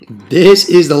This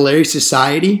is the Larry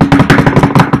Society.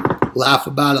 Laugh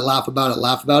about it, laugh about it,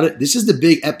 laugh about it. This is the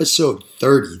big episode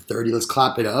 30. 30, let's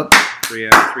clap it up.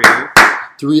 3-0, 3-0.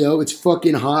 3-0, it's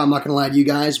fucking hot. I'm not going to lie to you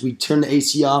guys. We turned the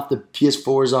AC off, the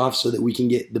PS4s off so that we can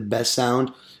get the best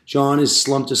sound. John is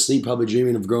slumped asleep, probably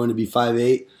dreaming of growing to be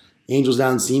 5'8". Angel's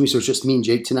down and seeing me, so it's just me and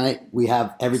Jake tonight. We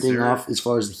have everything off as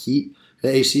far as the heat, the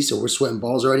AC, so we're sweating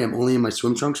balls already. I'm only in my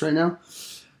swim trunks right now.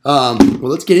 Well,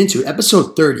 let's get into it.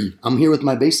 Episode 30. I'm here with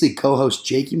my basically co-host,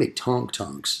 Jakey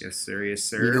McTonk-Tonks. Yes, sir. Yes,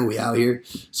 sir. You know we out here.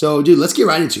 So, dude, let's get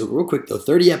right into it real quick, though.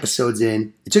 30 episodes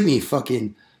in. It took me I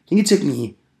think it took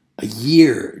me a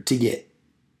year to get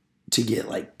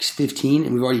like 15,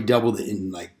 and we've already doubled it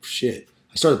in like shit.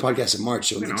 I started the podcast in March,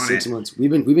 so in like 6 months. We've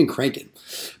been cranking.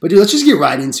 But dude, let's just get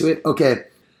right into it.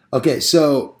 Okay.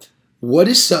 So, what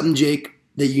is something, Jake,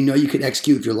 that you know you could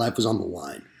execute if your life was on the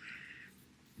line?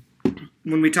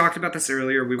 When we talked about this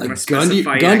earlier, we want to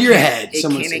specify gun to your head.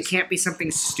 It can't be something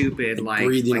stupid like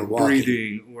breathing,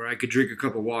 or I could drink a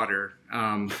cup of water.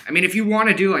 I mean, if you want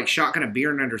to do like shotgun a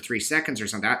beer in under 3 seconds or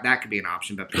something, that could be an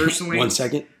option. But personally, 1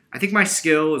 second. I think my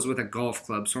skill is with a golf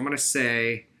club, so I'm going to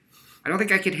say I don't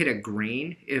think I could hit a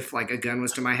green if like a gun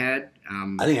was to my head.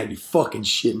 I think I'd be fucking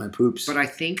shitting my poops. But I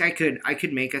think I could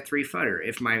make a 3-footer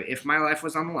if my life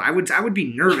was on the line. I would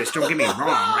be nervous. Don't get me wrong,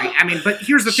 right? I mean, but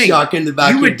here's the thing: shotgun in the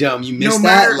back of your dome. You missed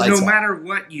that. No matter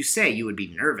what you say, you would be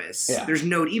nervous. Yeah. There's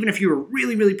no even if you were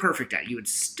really really perfect at it, you would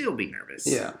still be nervous.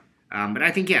 Yeah. But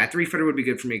I think a 3-footer would be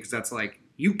good for me because that's like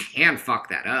you can fuck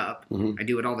that up. Mm-hmm. I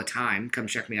do it all the time. Come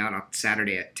check me out on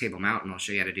Saturday at Table Mountain. I'll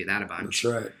show you how to do that a bunch.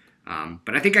 That's right.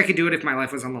 But I think I could do it if my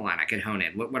life was on the line. I could hone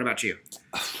in. What about you?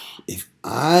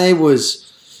 I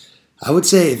would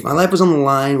say if my life was on the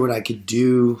line, what I could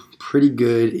do pretty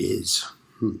good is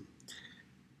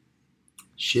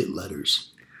shit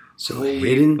letters. So Holy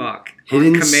hidden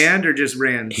command or just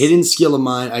rans? Hidden skill of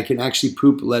mine. I can actually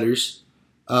poop letters.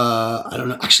 I don't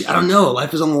know. Actually, I don't know.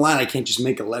 Life is on the line. I can't just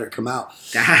make a letter come out.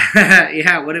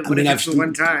 Yeah. What if it's the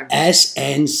one time?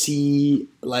 SNC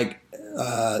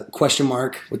question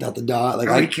mark without the dot. Like,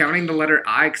 are you counting the letter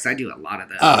I? Because I do a lot of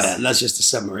those. Oh, yeah, that's just a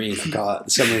submarine. I call it the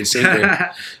submarine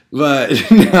sinker. But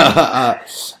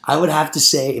I would have to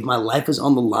say, if my life was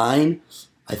on the line,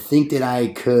 I think that I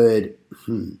could.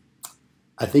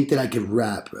 I think that I could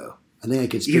rap, bro. I think I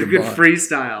could spit a bar. You could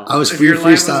freestyle. I was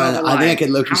freestyling. I think I could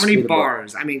look. How many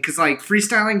bars? I mean, because like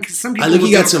freestyling, because some people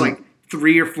you got some like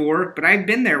 3 or 4, but I've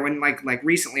been there when like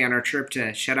recently on our trip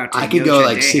to shout out to I could go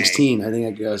like 16. I think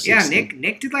I could go 16. Yeah,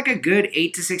 Nick did like a good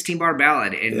 8 to 16 bar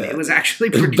ballad, and it was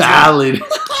actually pretty ballad.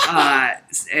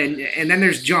 And then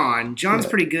there's John. John's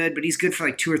pretty good, but he's good for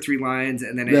like 2 or 3 lines,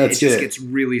 and then it just gets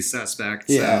really suspect.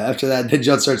 Yeah, so. after that, then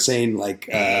John starts saying like,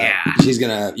 she's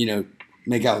gonna,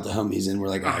 make out with the homies, and we're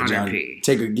like, all right,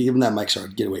 John, give him that mic, sorry,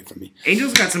 get away from me.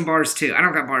 Angel's got some bars too. I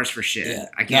don't got bars for shit. Yeah.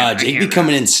 I can't. Jake be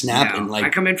coming in snapping I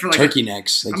come in for like turkey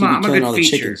necks. Like I'm a good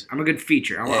feature. I'm a good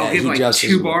feature. I'll give like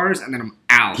 2 bars and then I'm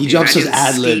out. He drops those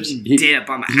ad libs. Dip.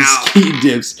 I'm out. He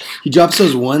dips. He drops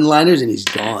those one-liners and he's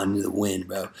gone to the wind,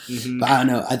 bro. Mm-hmm. But I don't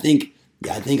know. I think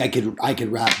I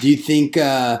could rap. Do you think?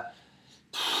 I'm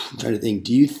trying to think.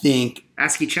 Do you think?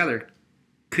 Ask each other.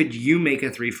 Could you make a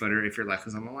 3-footer if your life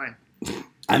was on the line?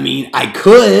 I mean, I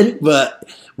could, but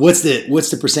what's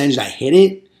the percentage I hit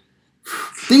it?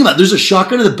 Think about it. There's a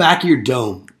shotgun in the back of your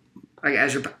dome. Like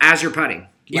as you're putting.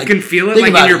 You can feel it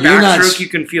like in your backstroke, you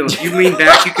can feel it. You lean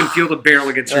back, you can feel the barrel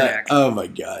against your neck. Oh my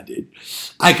god, dude.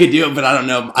 I could do it, but I don't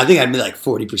know. I think I'd be like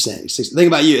 40%. Think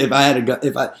about you. If I had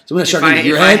someone shotgun in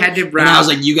your head, and I was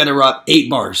like, you gotta rap 8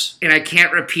 bars. And I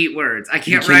can't repeat words. I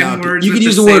can't rhyme words. You could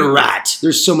use the word rat.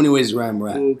 There's so many ways to rhyme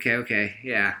rat. Okay,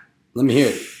 yeah. Let me hear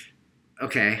it.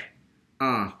 Okay.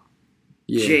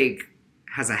 Jake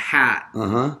has a hat.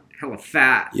 Hella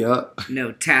fat. Yup.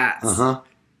 No tats.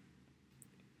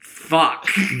 Fuck.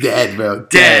 Dead, bro.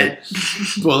 Dead.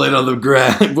 Bullet on the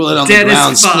ground. Bullet on Dead the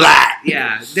ground. Splat.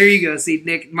 Yeah. There you go. See,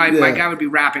 Nick, my guy would be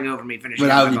rapping over me finishing.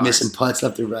 But I would be missing putts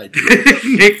left and right.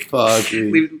 Nick fuck,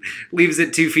 leaves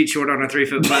it 2 feet short on a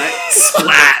 3-foot putt.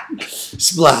 Splat.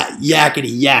 Splat. Yakety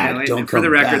yak. Yeah, don't for the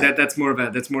record, back. that's more of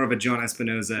a John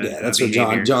Espinoza. Yeah, that's what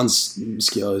John's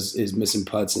skill is missing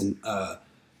putts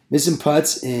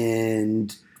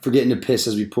and forgetting to piss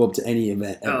as we pull up to any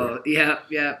event ever. Oh, yeah.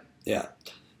 Yeah.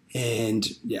 And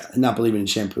not believing in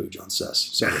shampoo, John Suss.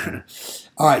 Sorry.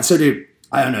 All right, so dude,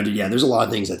 I don't know, dude. Yeah, there's a lot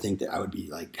of things I think that I would be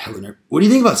like hella nervous. What do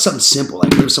you think about something simple?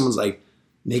 Like if someone's like,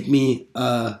 make me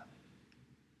a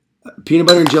peanut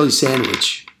butter and jelly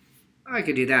sandwich. I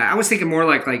could do that. I was thinking more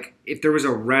like if there was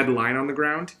a red line on the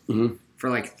ground for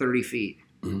like 30 feet.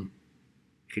 Mm-hmm.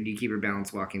 Could you keep your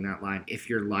balance walking that line? If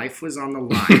your life was on the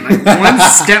line, like one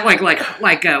step, like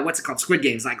what's it called? Squid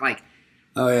Games, like.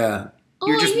 Oh yeah.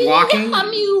 You're just walking.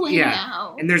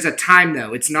 Yeah. And there's a time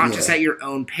though. It's not just at your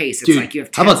own pace. It's Dude, like you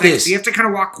have 10 how about seconds. this? So you have to kind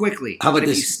of walk quickly. How about but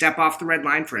this? If you step off the red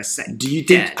line for a second, do you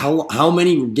think how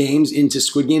many games into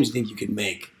Squid Games do you think you could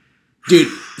make? Dude,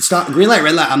 stop green light,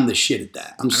 red light. I'm the shit at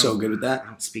that. I'm so good at that. I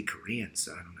don't speak Korean,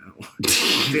 so I don't know.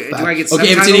 Do I get subtitles?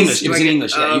 Okay, if it's in English. If it's in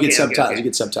English, yeah, okay, you get subtitles. Okay. You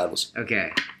get subtitles.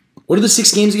 Okay. What are the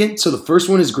 6 games again? So the first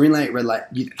one is green light, red light.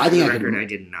 I think I could. I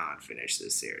did not finish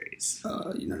this series.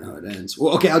 You don't know how it ends.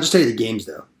 Well, okay, I'll just tell you the games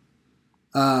though.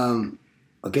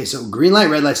 Okay, so green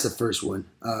light, red light's the first one.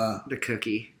 The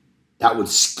cookie. That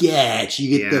was sketch.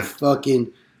 You get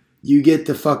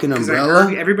the fucking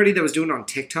umbrella. Everybody that was doing it on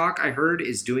TikTok, I heard,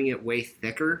 is doing it way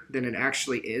thicker than it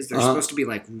actually is. They're supposed to be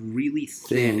like really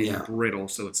thin and brittle,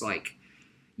 so it's like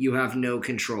you have no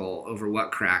control over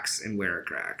what cracks and where it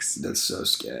cracks. That's so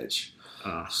sketch.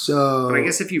 But I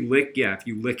guess if you lick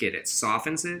it, it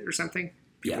softens it or something.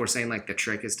 People were saying like the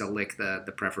trick is to lick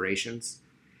the perforations.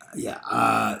 Yeah.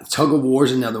 Tug of War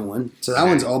is another one. So that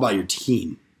one's all about your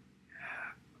team.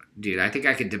 Dude, I think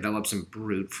I could develop some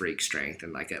brute freak strength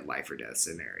in like a life or death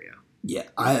scenario. Yeah,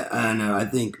 I know. I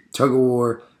think Tug of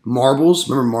War, marbles.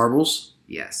 Remember marbles?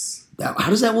 Yes.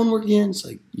 How does that one work again? It's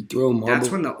like you throw a marble. That's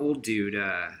when the old dude.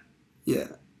 Yeah.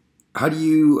 How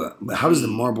does the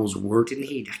marbles work? Didn't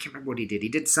he? I can't remember what he did. He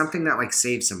did something that like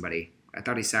saved somebody. I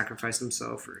thought he sacrificed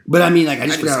himself. But I mean, like I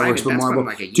just forgot how it works. But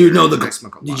marble, dude. No,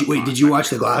 did you watch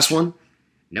the glass one?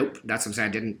 Nope, that's what I'm saying.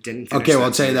 I didn't finish. Okay, well,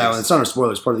 I'll tell you that one. It's not a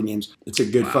spoiler. It's part of the games. It's a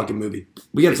good fucking movie.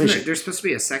 We gotta finish it. There's supposed to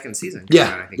be a second season.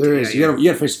 Yeah, there is. You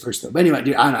gotta finish the first though. But anyway,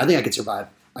 dude, I don't know. I think I could survive.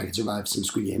 I could survive some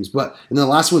Squid Games. But and then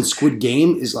the last one, Squid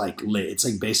Game, is like lit. It's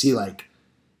like basically like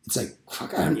it's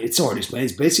already explained.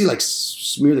 It's basically like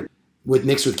smear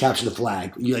mixed with capture the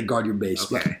flag. You like guard your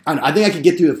base. Okay. But I think I could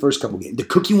get through the first couple games. The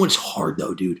cookie one's hard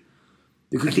though, dude.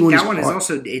 I think that one is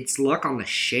also it's luck on the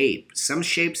shape. Some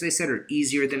shapes they said are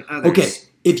easier than others. Okay.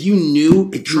 If you knew...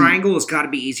 Triangle has got to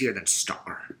be easier than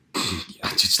star.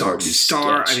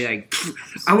 Star. I mean, like,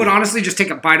 I would honestly just take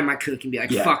a bite of my cookie and be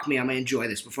like, fuck me, I'm going to enjoy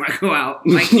this before I go out.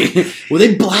 Like, well,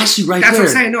 they blast you right there. That's what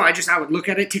I'm saying. No, I would look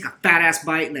at it, take a fat-ass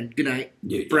bite, and then good night.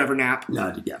 Forever nap.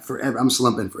 No, dude, forever. I'm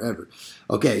slumping forever.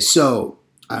 Okay, so...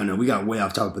 I don't know. We got way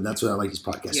off topic, but that's what I like these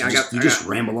podcasts. Yeah, you just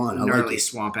ramble on. I gnarly like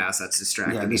swamp ass that's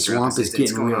distracting. Yeah, the swamp is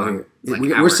getting real here. Like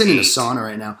we're sitting in a sauna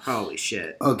right now. Holy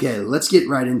shit. Okay, let's get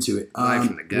right into it.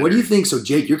 What do you think? So,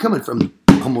 Jake, you're coming from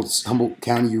Humboldt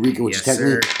County, Eureka, which is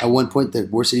technically at one point the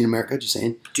worst city in America, just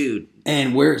saying. Dude.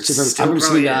 And I'm from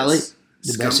City Valley.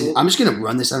 The best city. I'm just going to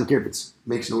run this. I don't care if it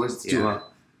makes noise. It's too hot.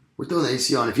 We're throwing the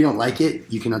AC on. If you don't like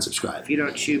it, you can unsubscribe. If you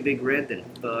don't chew Big Red, then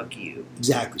fuck you.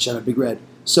 Exactly. Shout out Big Red.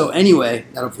 So, anyway,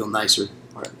 that'll feel nicer.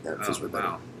 All right, that feels better.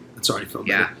 Wow. That's already felt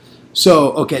better.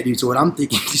 So, okay, dude. So, what I'm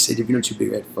thinking, you said if you don't chew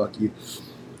Big Red, fuck you.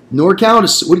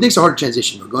 NorCal to, what do you think is a harder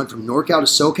transition? Going from NorCal to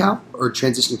SoCal or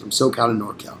transitioning from SoCal to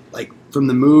NorCal? Like, from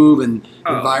the move and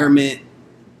environment?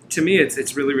 To me,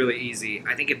 it's really, really easy.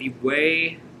 I think it'd be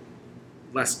way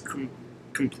less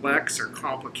complex or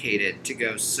complicated to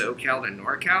go SoCal to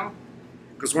NorCal.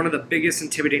 Because one of the biggest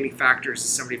intimidating factors to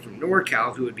somebody from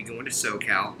NorCal who would be going to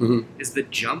SoCal is the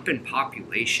jump in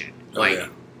population.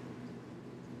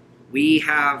 We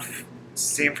have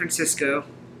San Francisco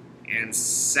and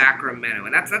Sacramento,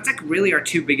 and that's like really our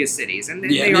two biggest cities. And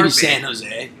they are big. San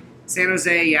Jose. San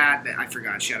Jose, yeah, I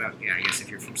forgot. Shout out. Yeah, I guess if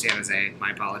you're from San Jose,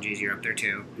 my apologies, you're up there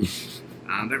too.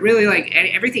 But really, like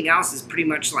everything else is pretty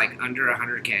much like under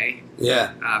 100K.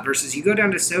 Yeah. Versus you go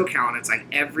down to SoCal and it's like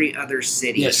every other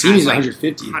city. Yeah, city's like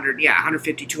 150.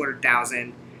 150,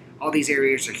 200,000. All these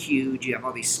areas are huge. You have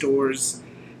all these stores.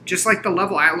 Just like the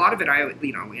level, a lot of it,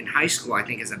 in high school, I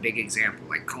think is a big example.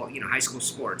 Like, high school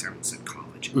sports. I almost said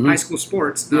college. High school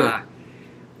sports.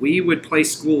 We would play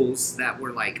schools that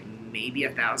were like maybe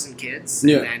 1,000 kids,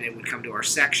 and then it would come to our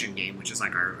section game, which is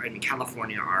like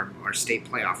California, our state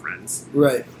playoff runs.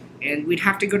 Right. And we'd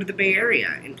have to go to the Bay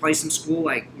Area and play some school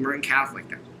like Marin Catholic,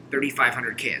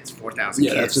 3,500 kids, 4,000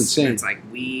 kids. Yeah, that's insane. And it's like,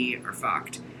 we are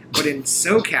fucked. But in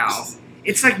SoCal,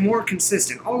 it's like more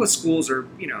consistent. All the schools are,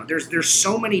 there's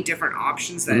so many different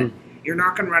options that you're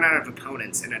not going to run out of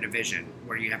opponents in a division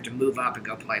where you have to move up and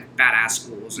go play badass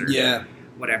schools or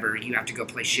whatever. You have to go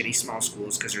play shitty small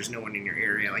schools because there's no one in your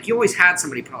area. Like, you always had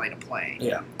somebody probably to play.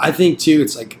 Yeah. I think, too,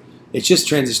 it's just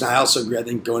transition. I also agree. I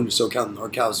think going to SoCal and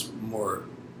NorCal is more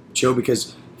chill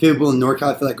because people in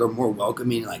NorCal, I feel like, are more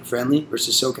welcoming and like friendly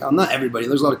versus SoCal. Not everybody.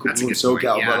 There's a lot of cool people in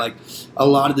SoCal, but like a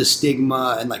lot of the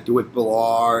stigma and like the way people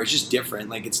are, it's just different.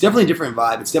 Like, it's definitely a different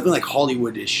vibe. It's definitely like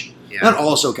Hollywood-ish. Yeah. Not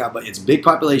all SoCal, but it's big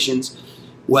populations.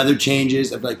 weather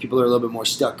changes. I feel like people are a little bit more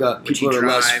stuck up. Would People you are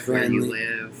less drive, where friendly.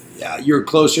 you live. Yeah, you're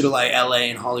closer to like LA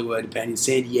and Hollywood, depending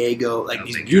San Diego, like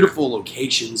these beautiful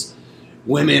locations.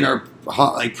 Women are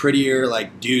hot, like prettier,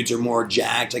 like dudes are more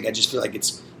jacked. Like I just feel like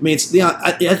it's. I mean, it's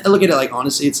I look at it like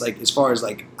honestly, it's like as far as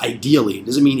like ideally, it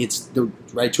doesn't mean it's the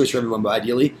right choice for everyone, but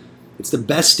ideally, it's the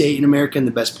best state in America and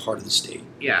the best part of the state.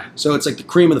 Yeah. So it's like the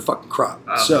cream of the fucking crop.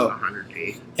 Oh, so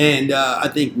 100p. And I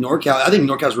think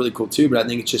NorCal is really cool too, but I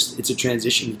think it's a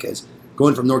transition because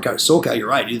going from NorCal to SoCal, you're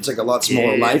right, dude, it's like a lot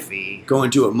smaller life. Going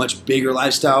to a much bigger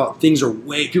lifestyle, things are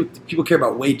people care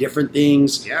about way different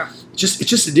things. Yeah. It's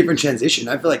just a different transition.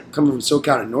 I feel like coming from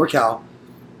SoCal to NorCal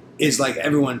is like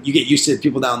everyone, you get used to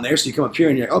people down there, so you come up here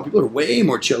and you're like, oh, people are way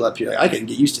more chill up here. Like, I can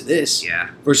get used to this. Yeah.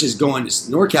 Versus going to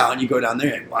NorCal and you go down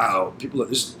there and wow,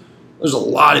 there's a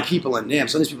lot of people in damn.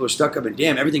 Some of these people are stuck up in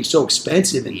damn. Everything's so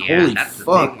expensive and holy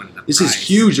fuck, this is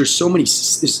huge. There's so many.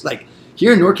 This like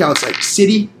here in NorCal, it's like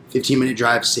city, 15-minute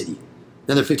drive, city,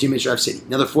 another 15-minute drive, city,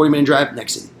 another 40-minute drive,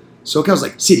 next city. SoCal's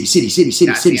like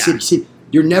city.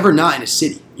 You're never not in a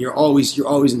city. You're always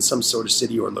in some sort of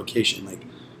city or location. Like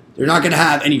they're not gonna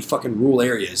have any fucking rural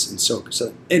areas. And so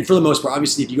and for the most part,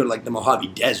 obviously, if you go to like the Mojave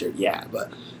Desert, yeah.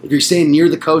 But if you're staying near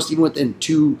the coast, even within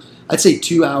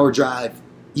 2-hour drive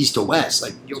east to west,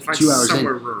 like you'll find 2 hours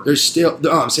somewhere in, rural. there's still.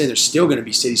 I'm saying there's still gonna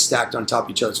be cities stacked on top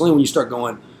of each other. It's only when you start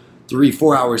going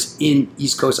 3-4 hours in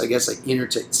East Coast, I guess, like inner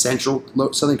to central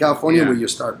Southern California, where you'll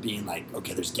start being like,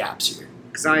 okay, there's gaps here.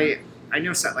 Because I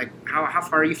know that like how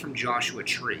far are you from Joshua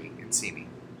Tree in Simi?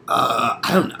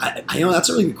 I know that's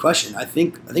a really good question. I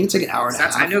think it's like an hour and a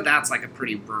half. I know that's like a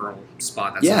pretty rural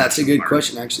spot. That's a good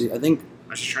question actually. I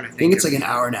was just trying to think. I think it's like an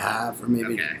hour and a half or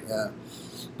maybe. Okay. Yeah.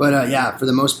 But yeah, for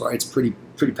the most part, it's pretty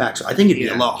packed. So I think it'd be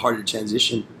a lot harder to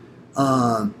transition.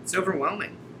 It's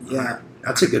overwhelming. Yeah,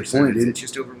 that's a good point, dude. It's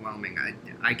just overwhelming.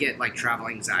 I get like travel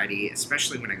anxiety,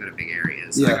 especially when I go to big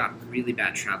areas. Yeah. I got really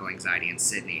bad travel anxiety in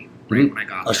Sydney right when I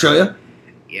got there. Australia?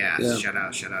 Yeah. Shout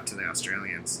out to the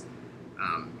Australians.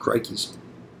 Crikeys.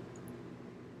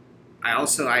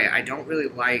 I don't really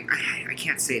like. I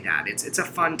can't say that. It's a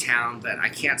fun town, but I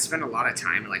can't spend a lot of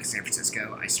time in like San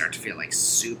Francisco. I start to feel like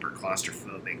super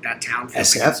claustrophobic. That town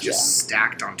feels like it's just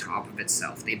stacked on top of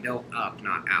itself. They built up,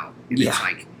 not out. And it's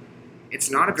like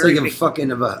it's not a very like big, a fucking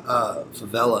of a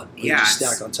favela. Just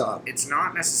stacked on top. It's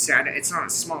not necessarily. It's not a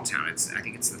small town. I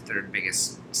think it's the third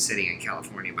biggest city in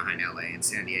California behind LA and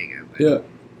San Diego. But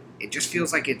it just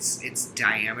feels like its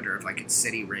diameter of like its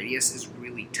city radius is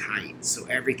really tight. So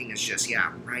everything is just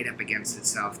right up against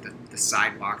itself. The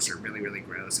sidewalks are really, really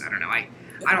gross. I don't know. I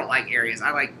don't like areas.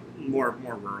 I like more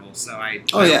rural. So I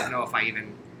don't know if I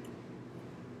even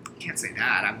can't say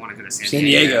that. I want to go to San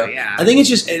Diego. Yeah. I think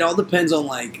it all depends on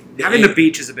like having the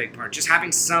beach is a big part. Just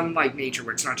having some like nature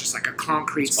where it's not just like a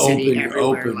concrete city everywhere.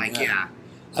 Open,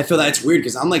 I feel that it's weird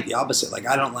because I'm like the opposite. Like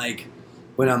I don't like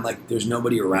when I'm like there's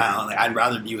nobody around. Like I'd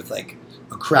rather be with like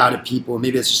a crowd of people.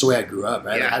 Maybe that's just the way I grew up,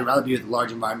 right? Yeah. Like, I'd rather be with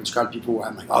large environments, crowd of people where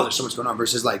I'm like, oh, there's so much going on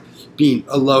versus like being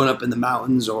alone up in the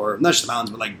mountains or not just the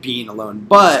mountains, but like being alone.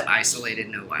 But isolated,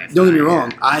 no Wi-Fi. Don't get me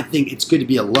wrong. I think it's good to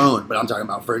be alone, but I'm talking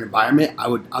about for an environment.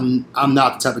 I'm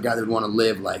not the type of guy that would want to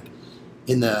live like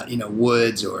in the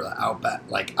woods or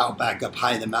outback up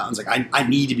high in the mountains. Like I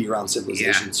need to be around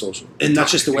civilization and social, and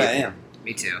that's just the way I am.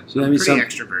 Me too. So I'm pretty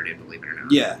extroverted, believe it or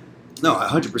not. Yeah. No,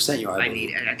 100% you are.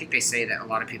 And I think they say that a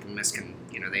lot of people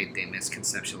they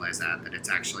misconceptualize that it's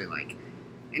actually like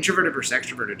introverted versus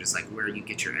extroverted is like where you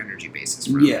get your energy basis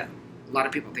from. Yeah. A lot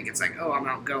of people think it's like, oh, I'm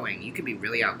outgoing. You can be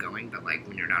really outgoing, but like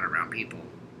when you're not around people.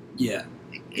 Yeah.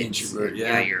 Introvert,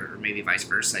 or maybe vice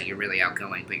versa. You're really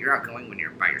outgoing, but you're outgoing when you're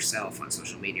by yourself on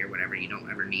social media or whatever. You don't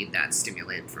ever need that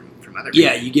stimulated from other people.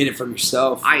 Yeah, you get it from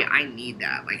yourself. I need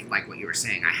that, like what you were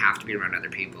saying. I have to be around other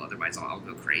people, otherwise I'll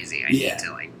go crazy. I need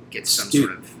to like get some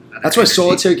sort of. That's why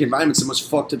solitary confinement's the most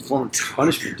fucked up form of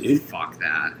punishment, dude. Fuck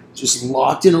that. Just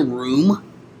locked in a room.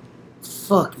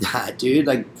 Fuck that, dude.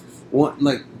 Like,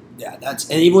 that's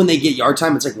and even when they get yard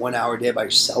time, it's like 1 hour a day by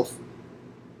yourself.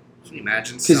 Can you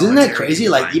imagine? Because isn't that crazy?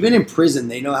 Like even in prison,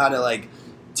 they know how to like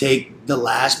take the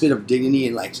last bit of dignity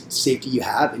and like safety you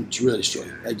have and really destroy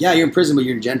it. Like you're in prison, but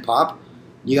you're in Gen Pop.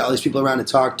 You got all these people around to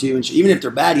talk to, and even if they're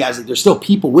bad guys, like there's still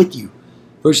people with you.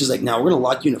 Versus like, now we're gonna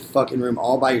lock you in a fucking room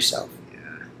all by yourself.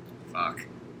 Yeah, fuck.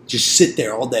 Just sit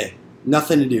there all day,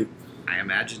 nothing to do. I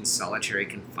imagine solitary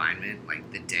confinement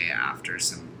like the day after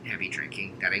some heavy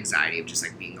drinking, that anxiety of just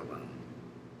like being alone.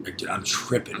 Like, dude, I'm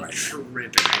tripping right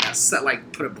now. So,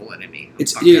 like, put a bullet in me.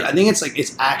 I think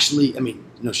it's actually, I mean,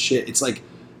 no shit. It's like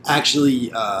actually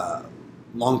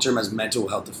long-term has mental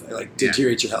health effect, like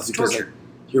deteriorates your health because like,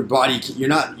 your body,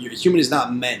 your human is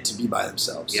not meant to be by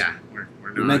themselves. Yeah, we're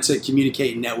Or You're not. meant to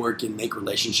communicate and network and make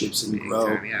relationships and grow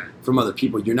Anytime, yeah. from other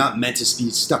people. You're not meant to be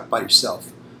stuck by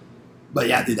yourself. But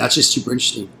yeah, dude, that's just super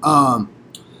interesting.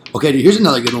 Okay, dude, here's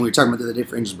another good one we were talking about the other day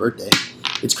for Angel's birthday.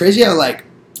 It's crazy how, like,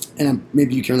 and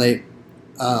maybe you can relate,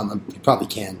 you probably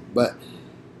can, but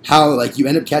how, like, you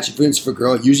end up catching feelings for a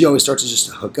girl. It usually always starts as just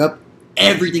a hookup.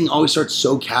 Everything always starts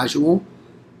so casual.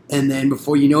 And then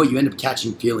before you know it, you end up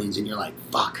catching feelings and you're like,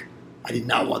 fuck, I did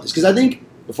not want this. Because I think,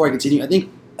 before I continue, I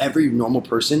think every normal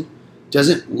person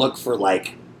doesn't look for,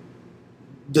 like,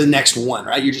 the next one,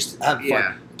 right? You just have fun.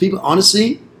 Yeah.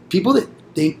 People that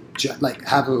think, like,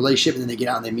 have a relationship and then they get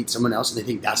out and they meet someone else and they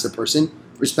think that's the person,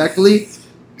 respectfully,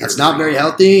 that's not very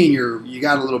healthy, and you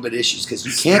got a little bit of issues because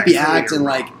you can't be acting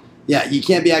like, you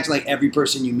can't be acting like every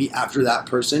person you meet after that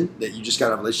person that you just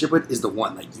got a relationship with is the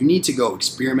one. Like, you need to go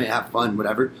experiment, have fun,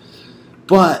 whatever.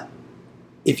 But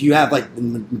if you have, like, the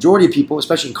majority of people,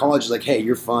 especially in college, is like, hey,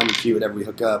 you're fun, you're cute, whatever, we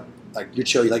hook up, like, you're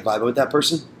chill, you like vibing with that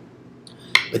person.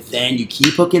 But then you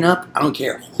keep hooking up. I don't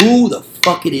care who the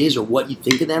fuck it is or what you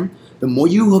think of them. The more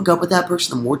you hook up with that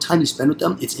person, the more time you spend with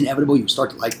them, it's inevitable you start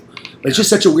to like them. But it's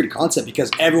just such a weird concept because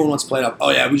everyone wants to play it up.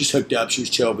 Oh, yeah, we just hooked up. She was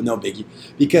chill, but no biggie.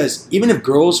 Because even if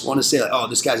girls want to say, like, oh,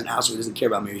 this guy's an asshole, he doesn't care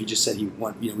about me, or he just said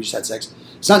we just had sex,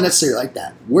 it's not necessarily like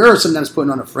that. We're sometimes putting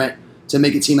on a front to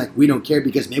make it seem like we don't care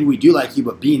because maybe we do like you,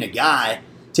 but being a guy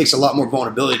takes a lot more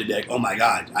vulnerability to be like, oh my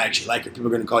God, I actually like her. People are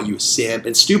going to call you a simp.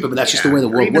 It's stupid, but that's just the way the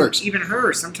world works. Even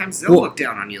her, sometimes they'll look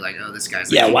down on you like, oh, this guy's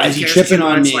like, yeah, why is he tripping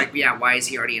on me? Like, yeah, why is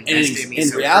he already invested in me? In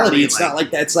reality, it's not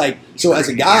like that. It's like, so as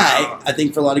a guy, I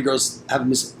think for a lot of girls have a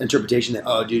misinterpretation that,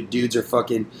 oh, dudes are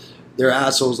fucking, they're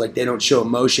assholes. Like, they don't show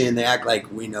emotion. They act like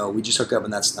we know. We just hook up,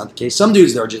 and that's not the case. Some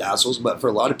dudes, they're just assholes, but for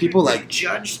a lot of people, like,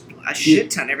 judge a shit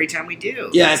ton every time we do.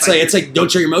 Yeah, it's like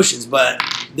don't show your emotions, but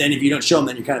then if you don't show them,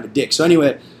 then you're kind of a dick. So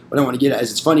anyway, what I want to get at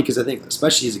is it's funny because I think,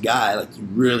 especially as a guy, like, you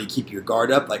really keep your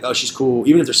guard up. Like, oh, she's cool.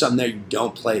 Even if there's something there, you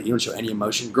don't show any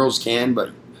emotion. Girls can,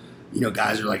 but,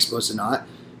 guys are, like, supposed to not.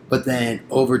 But then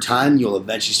over time, you'll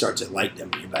eventually start to like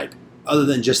them. You're like, other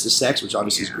than just the sex, which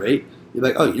obviously is great, you're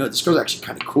like, oh, this girl's actually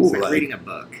kind of cool. It's like reading a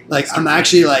book. Like, I'm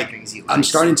actually, like, I'm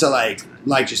starting to,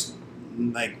 like just,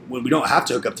 like, when we don't have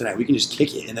to hook up tonight, we can just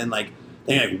kick it. And then, like,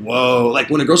 then you're like, whoa. Like,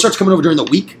 when a girl starts coming over during the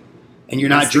week, and you're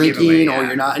not drinking, or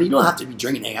you're not, and you don't have to be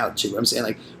drinking, hang out too. I'm saying,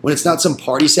 like, when it's not some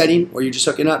party setting where you're just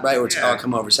hooking up, right? Or it's, oh,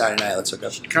 come over Saturday night, let's hook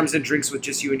up. She comes and drinks with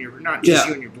just you and your, not just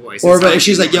you and your boys. Or if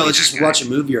she's like, yo, let's just watch a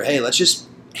movie, or hey, let's just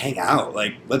hang out.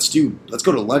 Like, let's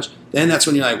go to lunch. Then that's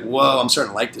when you're like, whoa, I'm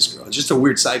starting to like this girl. It's just a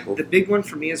weird cycle. The big one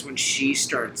for me is when she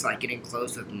starts, like, getting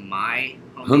close with my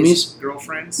homies?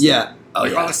 Girlfriends. Yeah. Oh,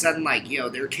 like, yeah. all of a sudden, like,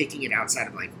 they're kicking it outside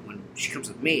of, like, when she comes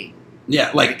with me.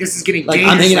 Yeah, like this is getting like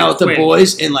I'm hanging out with the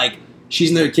boys, and, like, she's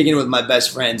in there kicking it with my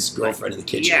best friend's girlfriend in the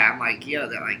kitchen. Yeah, I'm like, they're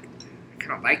like, I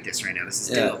kind of like this right now. This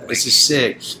is dope. This is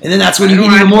sick. And then that's when you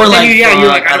get even more like, you're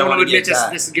like, I don't want to admit this.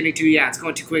 This is getting too. Yeah, it's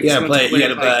going too quick. You gotta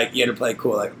play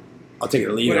cool. Like, I'll take it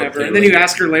or leave it. Whatever. And then you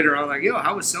ask her later on, like, yo,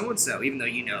 how was so and so? Even though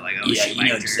like, oh, yeah, you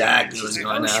know exactly what's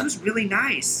going on. She was really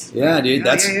nice. Yeah, dude.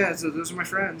 Yeah. So those are my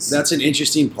friends. That's an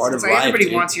interesting part of life.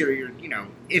 Everybody wants your,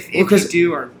 if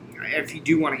you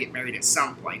do want to get married at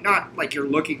some point, not like you're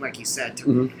looking, like you said,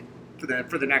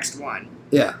 for the next one.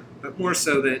 Yeah. But more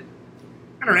so that,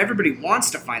 I don't know, everybody wants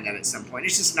to find that at some point.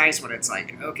 It's just nice when it's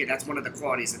like, okay, that's one of the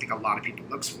qualities I think a lot of people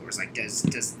looks for. Is like,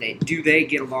 do they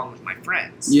get along with my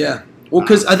friends? Yeah. Well,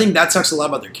 because I think that talks a lot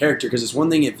about their character. Because it's one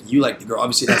thing if you like the girl,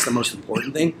 obviously that's the most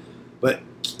important thing. But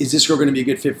is this girl going to be a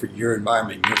good fit for your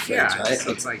environment, your friends, right?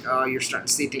 So it's like, oh, you're starting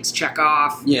to see things check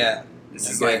off. Yeah. This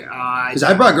is like, because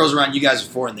I brought girls around you guys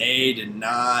before, and they did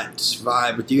not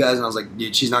vibe with you guys, and I was like,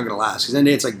 dude, she's not going to last. Because then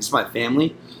it's like, this is my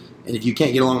family, and if you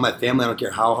can't get along with my family, I don't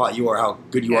care how hot you are, how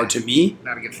good you are to me.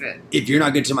 Not a good fit. If you're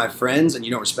not good to my friends, and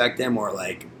you don't respect them, or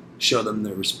like show them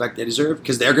the respect they deserve,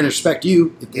 because they're going to respect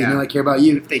you if they know I care about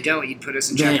you. If they don't, you'd put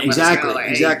us in check.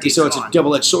 Exactly. So it's a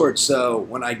double-edged sword. So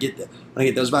when I get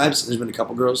those vibes, there's been a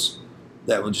couple girls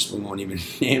that we won't even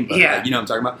name, but like, you know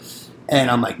what I'm talking about. And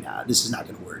I'm like, nah, this is not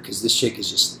going to work because this chick is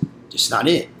just not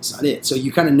it. It's not it. So you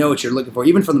kind of know what you're looking for,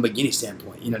 even from the beginning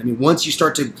standpoint. You know what I mean? Once you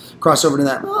start to cross over to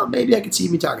that, well, maybe I could see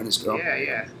me talking to this girl.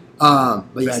 Yeah.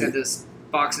 But yeah, those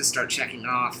boxes start checking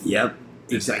off. Yep.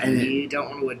 Exactly. Like, you don't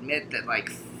want to admit that, like,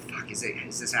 fuck, is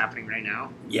this happening right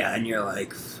now? Yeah, and you're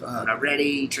like, fuck. I'm not ready.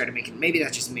 You try to make it. Maybe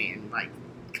that's just me and like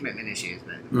commitment issues,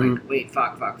 but like, wait,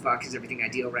 fuck, is everything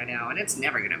ideal right now? And it's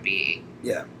never gonna be.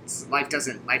 Yeah. Life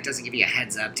doesn't give you a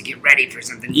heads up to get ready for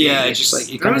something. Yeah, it's just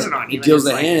like it deals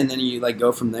the hand, and then you like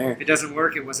go from there. If it doesn't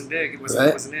work, it wasn't big. It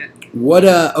wasn't it. What?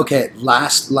 Okay,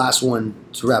 last one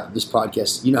to wrap up this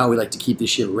podcast. You know how we like to keep this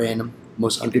shit random.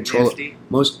 most uncontrollable, Nifty.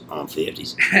 most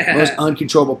 50s, most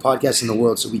uncontrollable podcast in the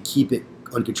world. So we keep it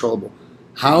uncontrollable.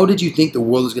 How did you think the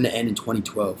world was going to end in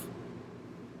 2012?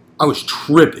 I was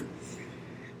tripping.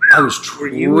 Were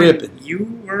you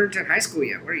weren't in high school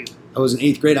yet, were you? I was in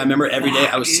 8th grade. I remember every day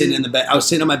I was sitting in the bed. I was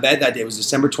sitting on my bed that day. It was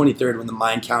December 23rd when the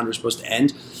Mayan calendar was supposed to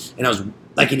end, and I was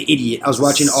like an idiot. I was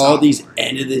watching all these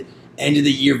end of the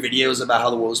year videos about how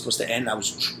the world was supposed to end. It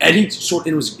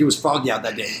was foggy out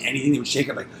that day. Anything that would shake,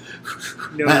 I'm like,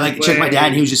 I checked my dad,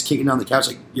 and he was just kicking on the couch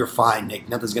like, "You're fine, Nick.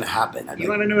 Nothing's gonna happen." You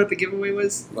want to know what the giveaway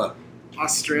was? What?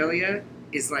 Australia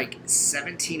is like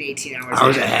 17, 18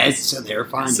 hours ahead, so they're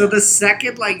fine. So the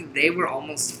second they were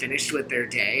almost finished with their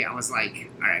day, I was like,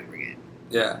 all right, we're good.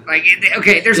 Yeah.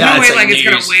 There's no way it's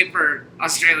gonna wait for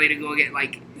Australia to go get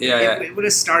it would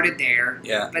have started there.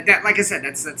 Yeah. But that, like I said,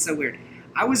 that's so weird.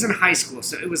 I was in high school,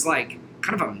 so it was like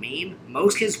kind of a meme.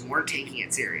 Most kids weren't taking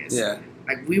it serious. Yeah.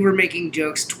 Like we were making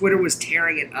jokes. Twitter was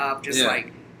tearing it up, just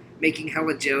making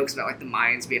hella jokes about the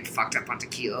Mayans being fucked up on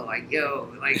tequila. Like they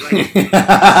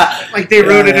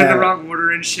wrote it in the wrong order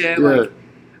and shit. Yeah.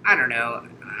 I don't know.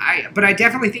 But I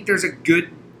definitely think there's a good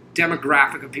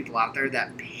demographic of people out there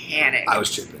that panic. I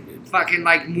was tripping, dude. Fucking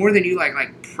more than you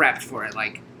prepped for it.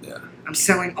 Yeah. I'm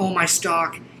selling all my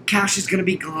stock. Cash is gonna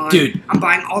be gone. Dude, I'm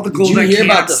buying all the gold I can. Did you hear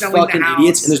about I'm the fucking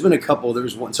idiots? And there's been a couple. There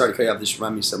was one. Sorry to cut you off. This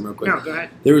remind me of something real quick. No, go ahead.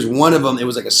 There was one of them. It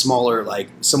was a smaller,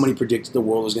 somebody predicted the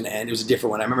world was going to end. It was a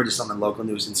different one. I remember just something local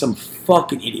news and some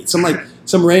fucking idiot. Some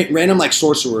random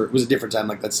sorcerer. It was a different time.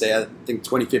 Let's say I think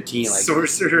 2015.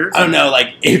 Sorcerer. I don't know.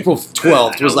 April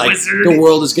 12th was wizard. The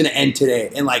world is going to end today,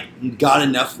 and got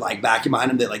enough backing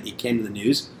behind him that it came to the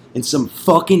news. And some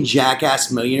fucking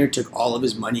jackass millionaire took all of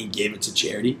his money and gave it to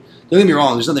charity. Don't get me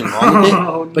wrong, there's nothing wrong with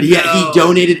it. But he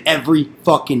donated every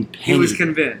fucking penny. He was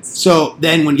convinced. So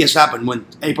then guess what happened? When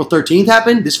April 13th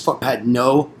happened, this fuck had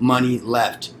no money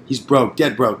left. He's broke,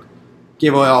 dead broke.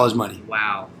 Gave away all his money.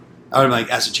 Wow. I would have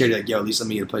asked the charity, yo, at least let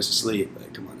me get a place to sleep.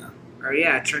 Come on now. Or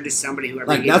yeah, turn to somebody who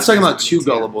that's talking about too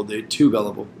gullible, dude. Too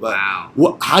gullible. But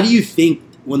wow. How do you think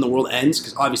when the world ends?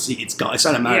 Because obviously it's gone. It's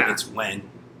not a matter of it's when.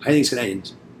 How do you think it's going to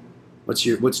end?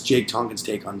 What's Jake Tonkin's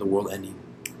take on the world ending?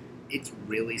 It's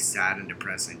really sad and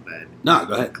depressing, but no,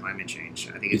 go ahead. Climate change.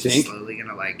 I think it's slowly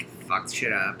gonna fuck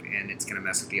shit up, and it's gonna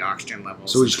mess with the oxygen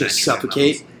levels. So we're just gonna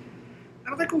suffocate. I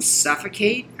don't think we'll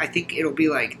suffocate. I think it'll be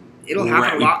it'll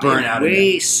happen a lot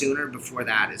way sooner. Before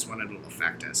that is when it'll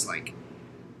affect us.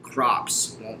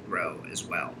 Crops won't grow as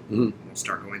well. Mm-hmm. We'll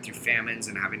start going through famines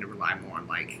and having to rely more on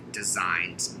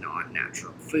designed, not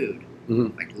natural food.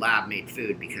 Mm-hmm. Lab-made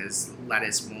food, because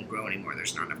lettuce won't grow anymore.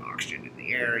 There's not enough oxygen in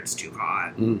the air. It's too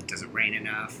hot. Mm-hmm. It doesn't rain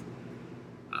enough.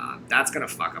 That's going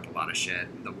to fuck up a lot of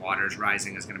shit. The water's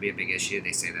rising is going to be a big issue.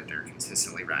 They say that they're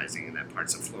consistently rising, and that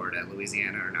parts of Florida,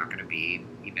 Louisiana are not going to be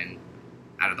even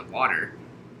out of the water.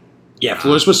 Yeah,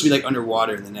 Florida's supposed to be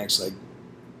underwater in the next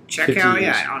check 50 out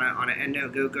years.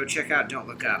 Go check out Don't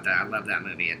Look Up. I love that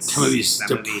movie. That movie's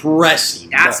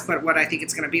depressing. But what I think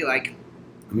it's going to be a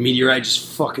meteorite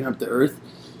just fucking up the earth.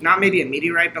 Not maybe a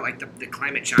meteorite, but the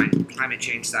climate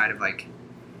change side of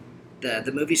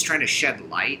the movie's trying to shed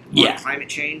light on climate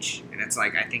change, and it's I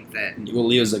think that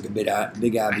Leo's a big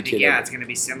advocate. I think it's going to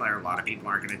be similar. A lot of people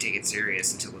aren't going to take it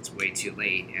serious until it's way too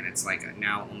late, and it's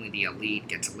now only the elite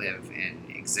get to live and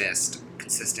exist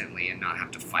consistently and not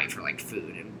have to fight for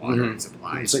food and water and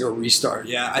supplies. It's a restart.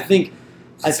 Yeah, I think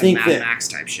Mad Max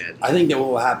type shit. I think that what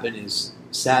will happen is,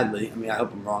 sadly, I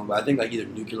hope I'm wrong, but I think either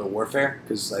nuclear warfare,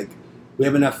 because we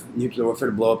have enough nuclear warfare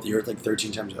to blow up the earth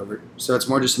 13 times over. So it's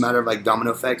more just a matter of domino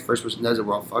effect. First person does it,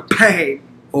 we're all fucked. Hey.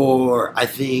 Or I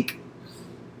think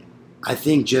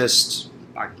just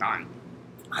I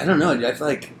don't know, dude. I feel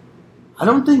I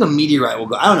don't think a meteorite will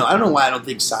go. I don't know why I don't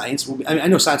think science will be. I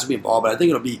know science will be involved, but I think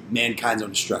it'll be mankind's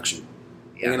own destruction.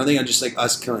 Yeah. I don't think it's just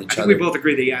us killing each other. I think we both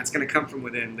agree that it's going to come from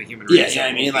within the human race.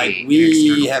 Yeah,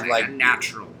 we have a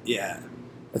natural. Yeah,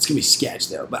 that's gonna be sketch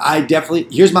though. But I definitely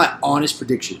here's my honest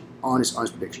prediction. Honest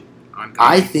prediction.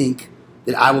 I think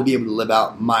that I will be able to live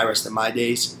out my rest of my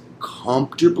days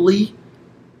comfortably,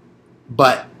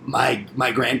 but my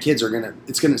grandkids are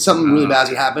something really bad's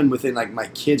gonna happen within my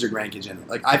kids or grandkids.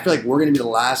 I feel we're gonna be the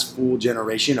last full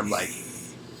generation of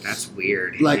That's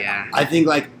weird. Yeah. I think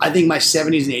my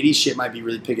 70s and 80s shit might be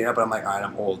really picking up, but I'm all right,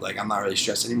 I'm old. I'm not really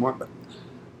stressed anymore.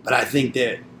 But I think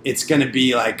that it's gonna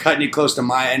be cutting it close to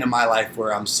my end of my life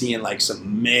where I'm seeing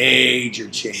some major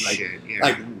change,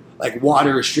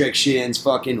 water restrictions,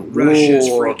 fucking Russia's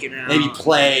war, freaking out, maybe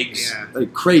plagues,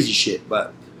 crazy shit.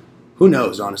 But who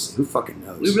knows? Honestly, who fucking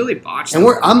knows? We really botched. And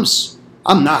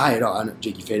I'm not high at all. I know,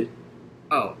 Jake, you faded.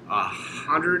 Oh,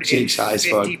 Jake's high as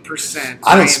fuck. 150%.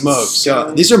 I don't smoke,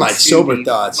 so these are my sober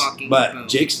thoughts. But boom.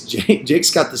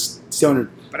 Jake's got this stoner.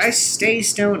 But I stay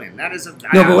stoning. That is a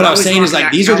No, but what I was always saying is rocking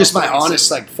like that these are just my California honest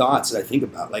soda. like thoughts that I think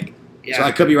about. Like, Yeah. so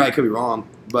I could be right, I could be wrong,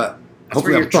 but That's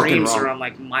hopefully where I'm your fucking dreams wrong. are on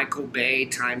like Michael Bay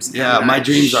times. Yeah, M. my Night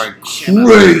dreams are Shyamalan-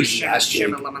 crazy, ass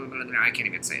Jake. I can't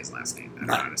even say his last name. I don't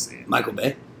know how to say it. Michael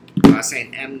Bay. I was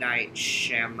saying M. Night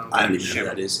Shyamalan. I don't even know who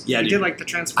that is. Yeah, He dude. did like the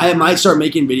Transformers. I might start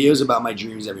making videos about my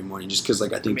dreams every morning just because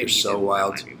like I think Maybe they're he so did. That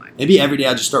wild. might be mine. Maybe every day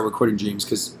I'll just start recording dreams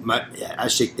because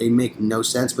they make no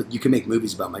sense, but you can make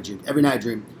movies about my dreams. Every night I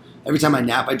dream. Every time I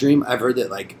nap, I dream. I've heard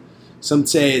that like some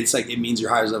say it's like it means your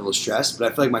highest level of stress, but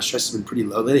I feel like my stress has been pretty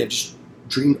low lately. I've just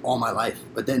dreamed all my life.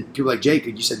 But then people are like, Jake,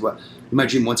 you said what? You might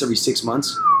dream once every 6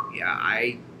 months?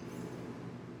 Yeah,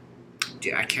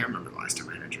 Dude, I can't remember the last time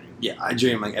I had a dream. Yeah, I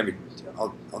dream like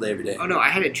all day, every day. Oh no, I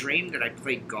had a dream that I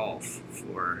played golf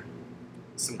for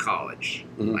some college,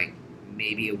 Mhm. like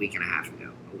maybe a week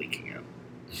ago.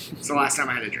 It's the last time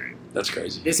I had a dream. That's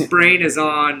crazy. This brain is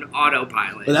on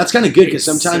autopilot. But that's kind of good because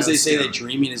It's sometimes so they say that stoned.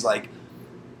 dreaming is like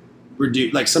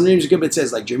reduce. Like some dreams are good, but it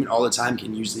says like dreaming all the time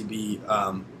can usually be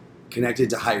connected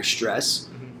to higher stress.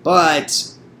 Mhm. But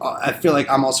I feel like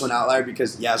I'm also an outlier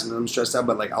because sometimes I'm stressed out,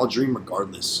 but like I'll dream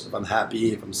regardless if I'm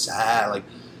happy, if I'm sad. Like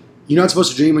you're not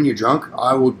supposed to dream when you're drunk.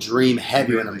 I will dream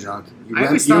heavy when I'm drunk. I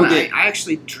always thought I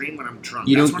actually dream when I'm drunk.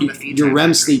 You That's don't. one of the few Your times REM I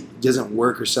dream. sleep doesn't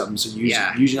work or something. So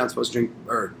usually not supposed to drink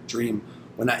or dream.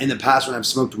 When in the past when I've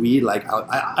smoked weed, like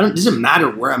I don't. It doesn't matter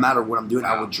where I'm at or what I'm doing.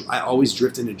 I always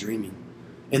drift into dreaming,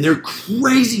 and they're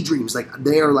crazy dreams. Like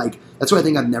they are like. That's why I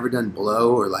think I've never done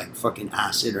blow or like fucking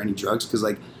acid or any drugs because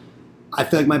like I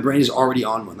feel like my brain is already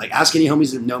on one. Like ask any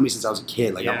homies that know me since I was a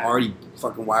kid. Like I'm already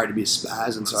fucking wired to be a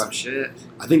spaz, and so Some shit.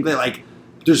 I think that like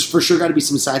there's for sure got to be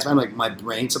some science behind like my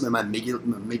brain, something in my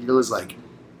amygdala is like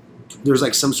there's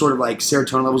like some sort of like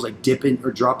serotonin levels like dipping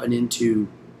or dropping into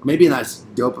maybe that's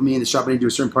dopamine that's dropping into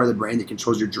a certain part of the brain that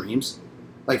controls your dreams.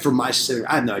 Like for my specific,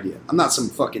 I have no idea. I'm not some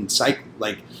fucking psycho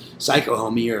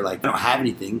homie or like I don't have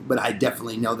anything, but I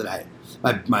definitely know that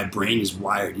my brain is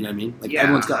wired. You know what I mean? Like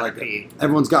everyone's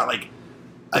got like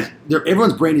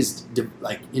everyone's brain is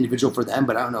like individual for them,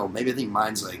 but I don't know. Maybe I think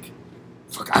mine's like.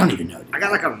 Fuck, I don't even know. Dude. I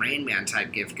got like a Rain Man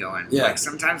type gift going. Yeah. Like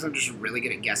sometimes I'm just really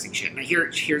good at guessing shit. Now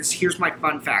here's my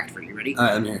fun fact for you. Ready? All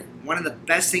right, I'm here. One of the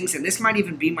best things, and this might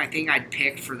even be my thing I'd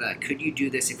pick for the could you do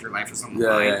this if your life was on the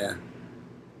line? Yeah.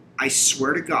 I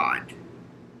swear to God,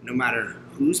 no matter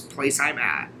whose place I'm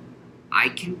at, I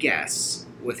can guess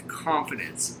with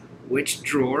confidence which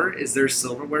drawer is their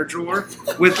silverware drawer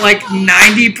with like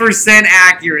 90%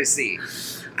 accuracy.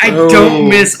 I don't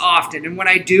miss often, and when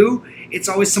I do, it's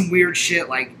always some weird shit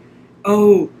like,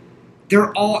 oh,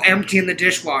 they're all empty in the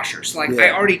dishwasher. So like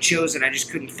I already chose it, I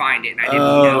just couldn't find it, and I didn't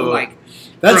know. Like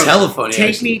that's hella funny.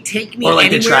 Take me. Or like anywhere.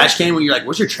 the trash can when you're like,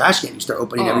 "What's your trash can?" You start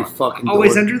opening every fucking door.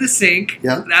 Always under the sink.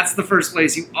 Yeah. That's the first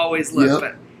place you always look. Yep.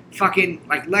 But fucking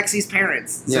like Lexi's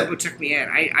parents, Zobo took me in.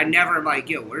 I never am like,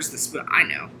 yo, where's the spoon? I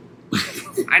know.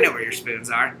 I know where your spoons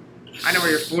are. I know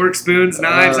where your forks, spoons,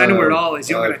 knives. I know where it all is.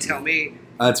 You don't gotta tell me.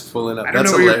 That's pulling up. I don't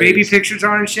know where your baby pictures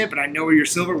are and shit, but I know where your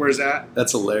silverware's at.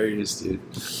 That's hilarious, dude.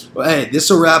 Well, hey,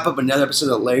 this will wrap up another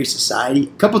episode of Larry Society.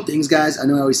 A couple things, guys. I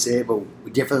know I always say it, but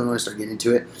we definitely want to start getting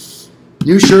into it.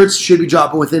 New shirts should be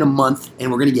dropping within a month,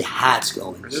 and we're gonna get hats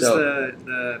going. Is this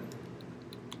the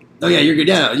Oh yeah, you're good.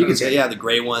 Yeah, you can say the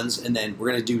gray ones, and then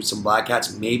we're gonna do some black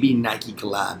hats, maybe Nike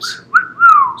collabs.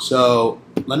 So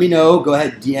let me know. Go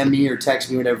ahead, DM me or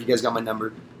text me, whatever. If you guys got my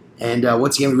number. And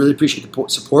once again, we really appreciate the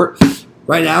support.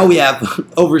 Right now, we have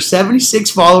over 76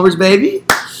 followers, baby.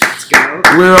 Let's go.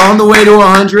 We're on the way to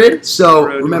 100. So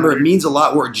Road to remember, 100. it means a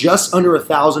lot. We're just under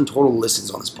 1,000 total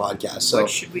listens on this podcast. So What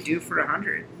should we do for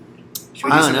 100?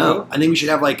 I don't know. I think we should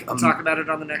have like We'll talk about it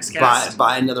on the next cast.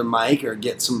 buy another mic or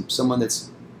get someone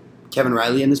that's Kevin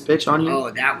Riley in this pitch on here.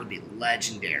 Oh, that would be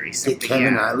legendary. Get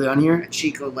Kevin Riley on here. A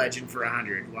Chico legend for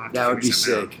 100. We'll have to That would be figure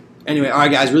something out. sick. Anyway, all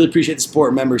right, guys. Really appreciate the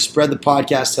support. Remember, spread the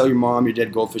podcast. Tell your mom, your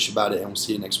dead goldfish about it, and we'll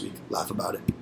see you next week. Laugh about it.